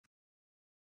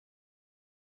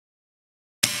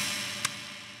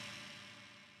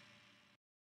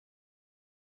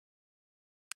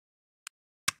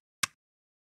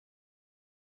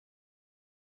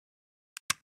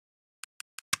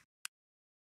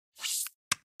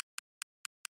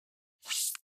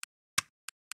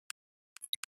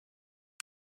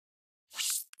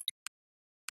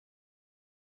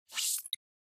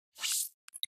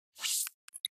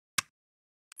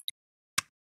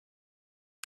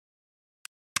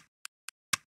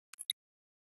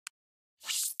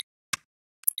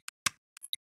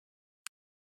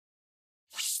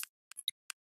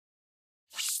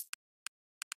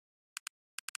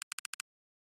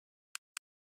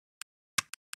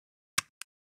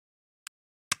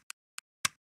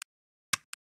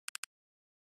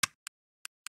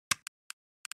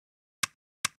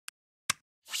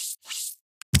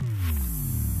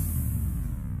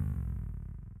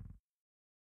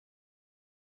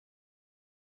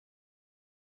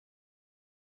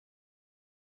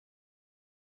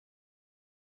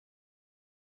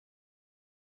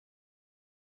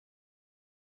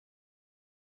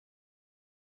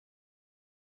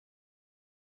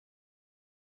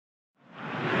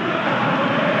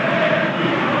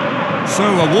So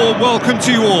a warm welcome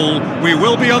to you all. We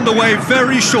will be underway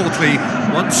very shortly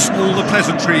once all the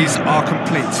pleasantries are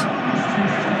complete.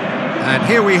 And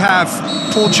here we have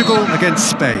Portugal against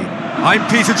Spain. I'm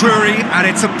Peter Drury and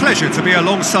it's a pleasure to be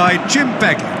alongside Jim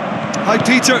Begley. Hi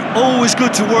Peter, always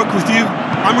good to work with you.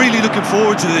 I'm really looking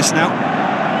forward to this now.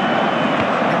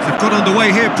 They've got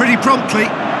underway here pretty promptly.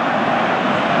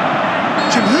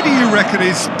 Jim, who do you reckon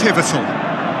is pivotal?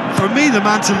 For me, the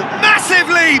man to... Massive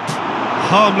leap!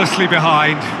 Harmlessly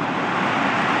behind.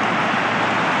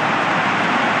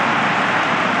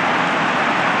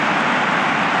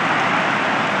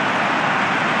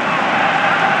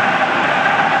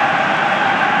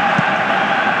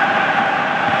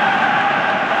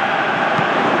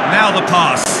 Now the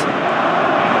pass.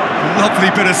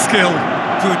 Lovely bit of skill.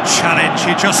 Good challenge,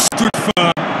 he just stood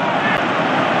firm.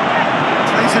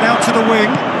 Plays it out to the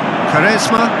wing.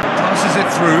 Quaresma passes it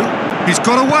through. He's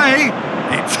got away.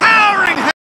 It's towering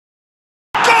head.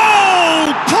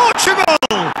 Goal! Portugal!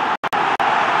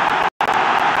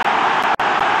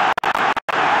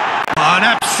 An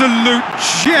absolute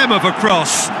gem of a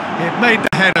cross. It made the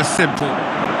header simple.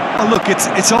 Oh, look,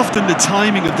 it's often the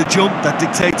timing of the jump that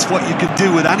dictates what you can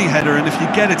do with any header, and if you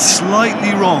get it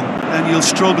slightly wrong, then you'll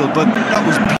struggle, but that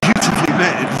was beautifully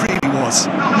met, it really was.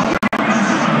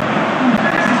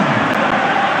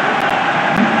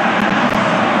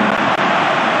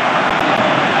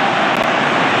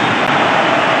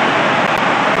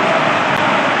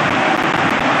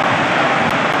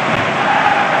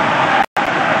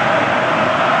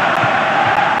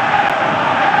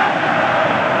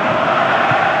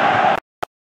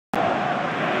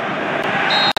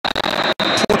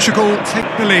 Portugal take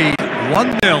the lead,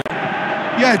 1-0.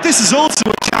 Yeah, this is also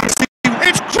a chance.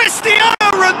 It's Cristiano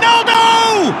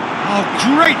Ronaldo! Oh,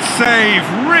 great save,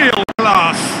 real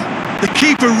class. The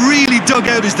keeper really dug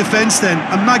out his defence then,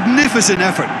 a magnificent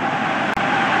effort.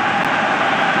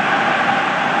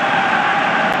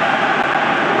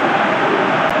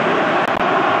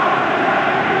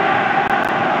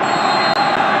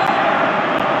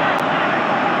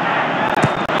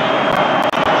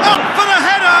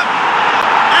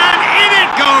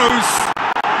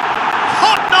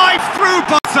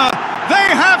 They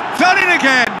have done it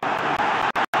again!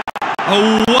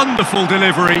 A wonderful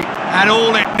delivery, and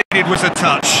all it needed was a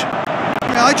touch.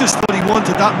 Yeah, I just thought he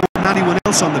wanted that more than anyone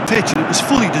else on the pitch, and it was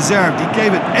fully deserved. He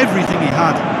gave it everything he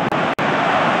had.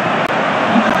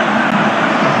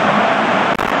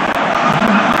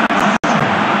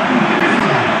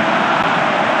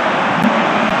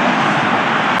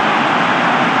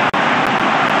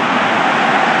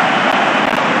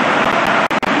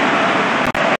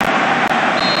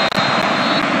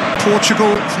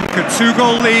 Portugal take a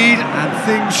 2-goal lead and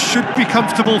things should be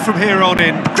comfortable from here on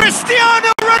in.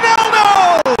 Cristiano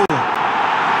Ronaldo!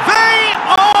 They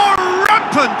are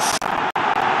rampant!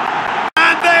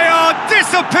 And they are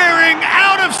disappearing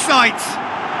out of sight!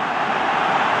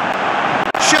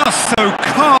 Just so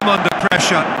calm under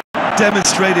pressure.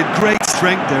 Demonstrated great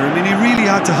strength there. I mean, he really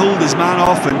had to hold his man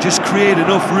off and just create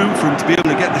enough room for him to be able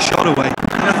to get the shot away.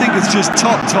 And I think it's just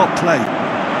top play.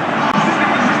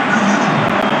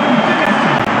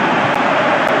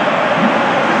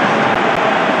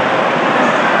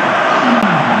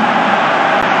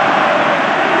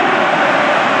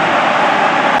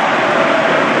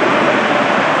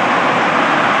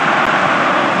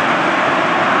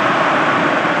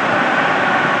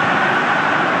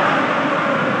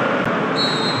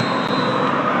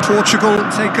 Portugal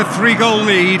take a 3-goal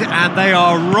lead and they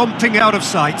are romping out of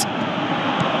sight.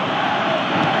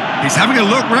 He's having a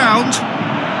look round.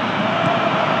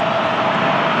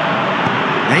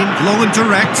 Aimed long and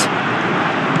direct.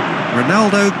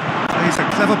 Ronaldo plays a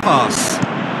clever pass.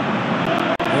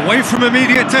 Away from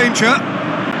immediate danger.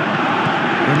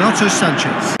 Renato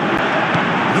Sanchez.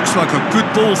 Looks like a good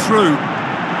ball through.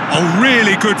 Oh,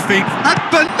 really good feet. And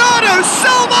Bernardo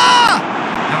Silva!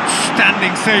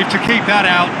 Outstanding save to keep that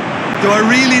out. Do I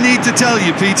really need to tell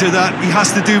you, Peter, that he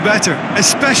has to do better,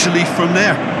 especially from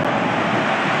there?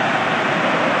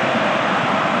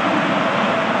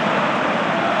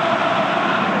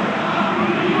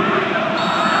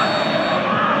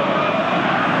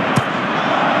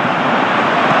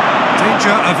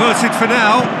 Danger averted for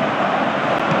now.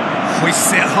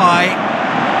 Hoists it high.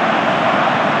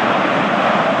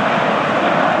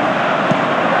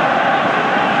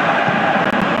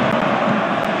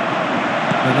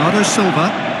 Bernardo Silva.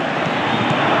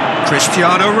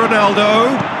 Cristiano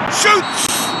Ronaldo shoots!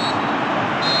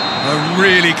 A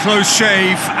really close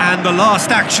shave and the last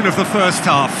action of the first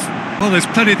half. Well, there's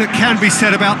plenty that can be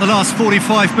said about the last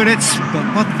 45 minutes, but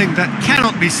one thing that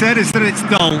cannot be said is that it's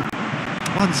dull.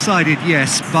 One-sided,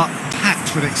 yes, but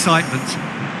packed with excitement.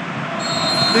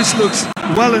 This looks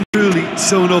well and truly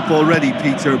sewn up already,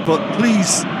 Peter, but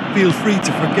please feel free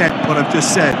to forget what I've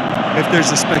just said if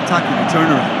there's a spectacular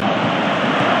turnaround.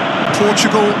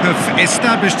 Portugal have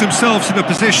established themselves in a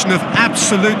position of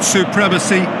absolute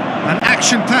supremacy. An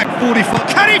action-packed 44.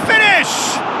 Can he finish?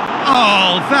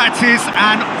 Oh, that is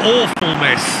an awful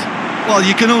miss. Well,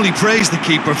 you can only praise the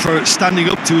keeper for standing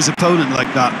up to his opponent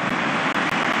like that.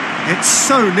 It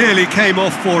so nearly came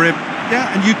off for him. Yeah,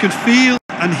 and you can feel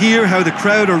and hear how the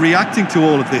crowd are reacting to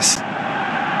all of this.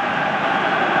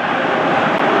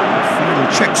 Final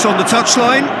checks on the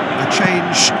touchline. A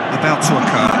change about to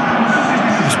occur.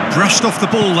 He's brushed off the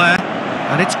ball there,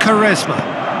 and it's Quaresma.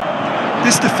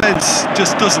 This defence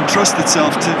just doesn't trust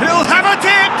itself to... He'll have a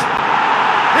dip!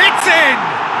 It's in!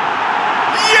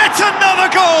 Yet another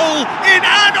goal in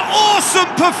an awesome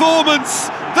performance!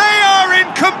 They are in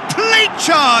complete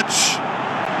charge!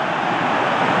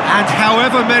 And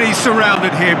however many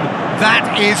surrounded him, that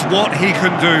is what he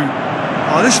can do.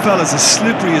 Oh, this fella's as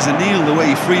slippery as a needle the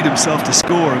way he freed himself to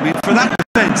score. I mean, for that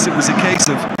defence, it was a case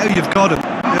of how you've got him,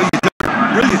 how you do it.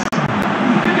 Brilliant.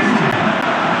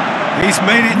 He's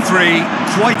made it 3.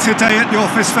 Quite a day at the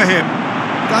office for him.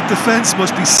 That defence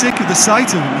must be sick of the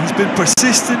sight of him. He's been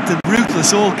persistent and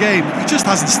ruthless all game. He just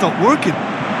hasn't stopped working.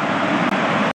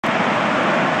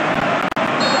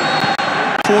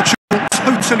 Portugal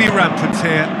totally rampant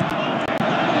here.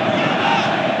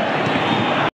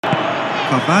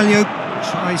 Carvalho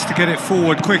tries to get it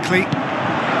forward quickly.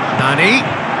 Nani.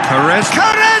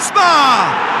 Quaresma!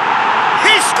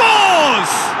 He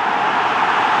scores!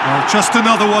 Well, just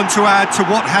another one to add to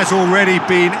what has already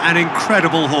been an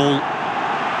incredible haul.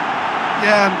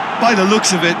 Yeah, and by the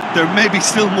looks of it, there may be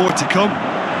still more to come.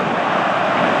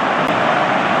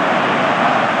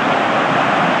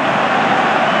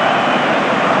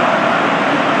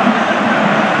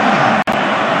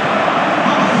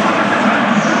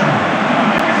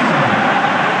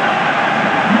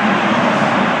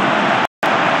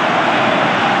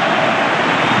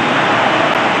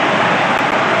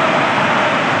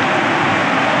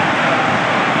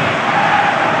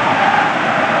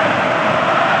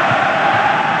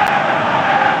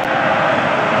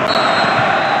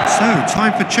 So,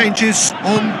 time for changes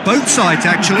on both sides,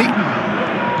 actually.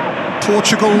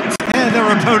 Portugal tear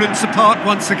their opponents apart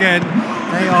once again.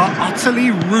 They are utterly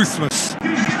ruthless.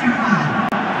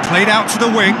 Played out to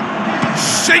the wing.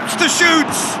 Shapes the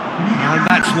shoots! And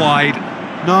that's wide.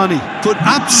 Nani put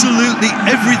absolutely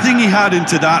everything he had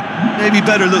into that. Maybe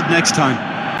better look next time.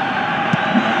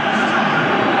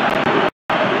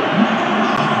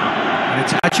 And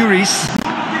it's Adjuris.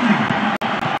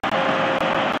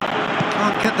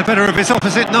 Get the better of his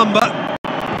opposite number.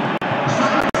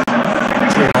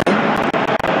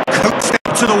 Coaxed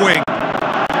out to the wing.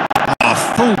 A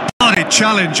full-blooded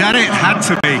challenge, and it had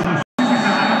to be.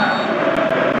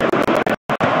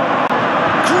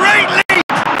 Great leap!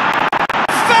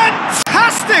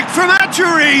 Fantastic from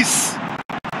Adjuris!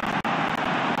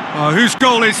 Oh, whose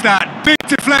goal is that? Big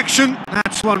deflection.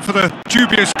 That's one for the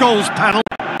dubious goals panel.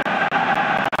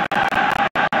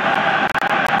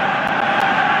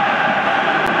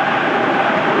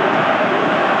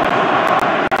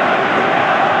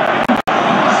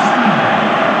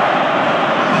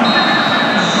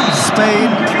 Spain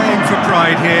playing for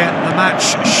pride here, the match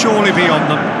surely beyond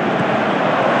them.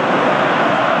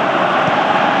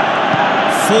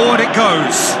 Forward it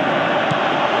goes.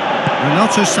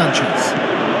 Renato Sanchez.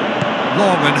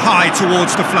 Long and high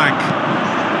towards the flank.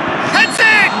 Heads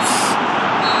it!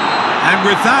 And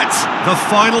with that, the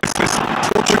final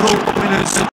Portugal winners.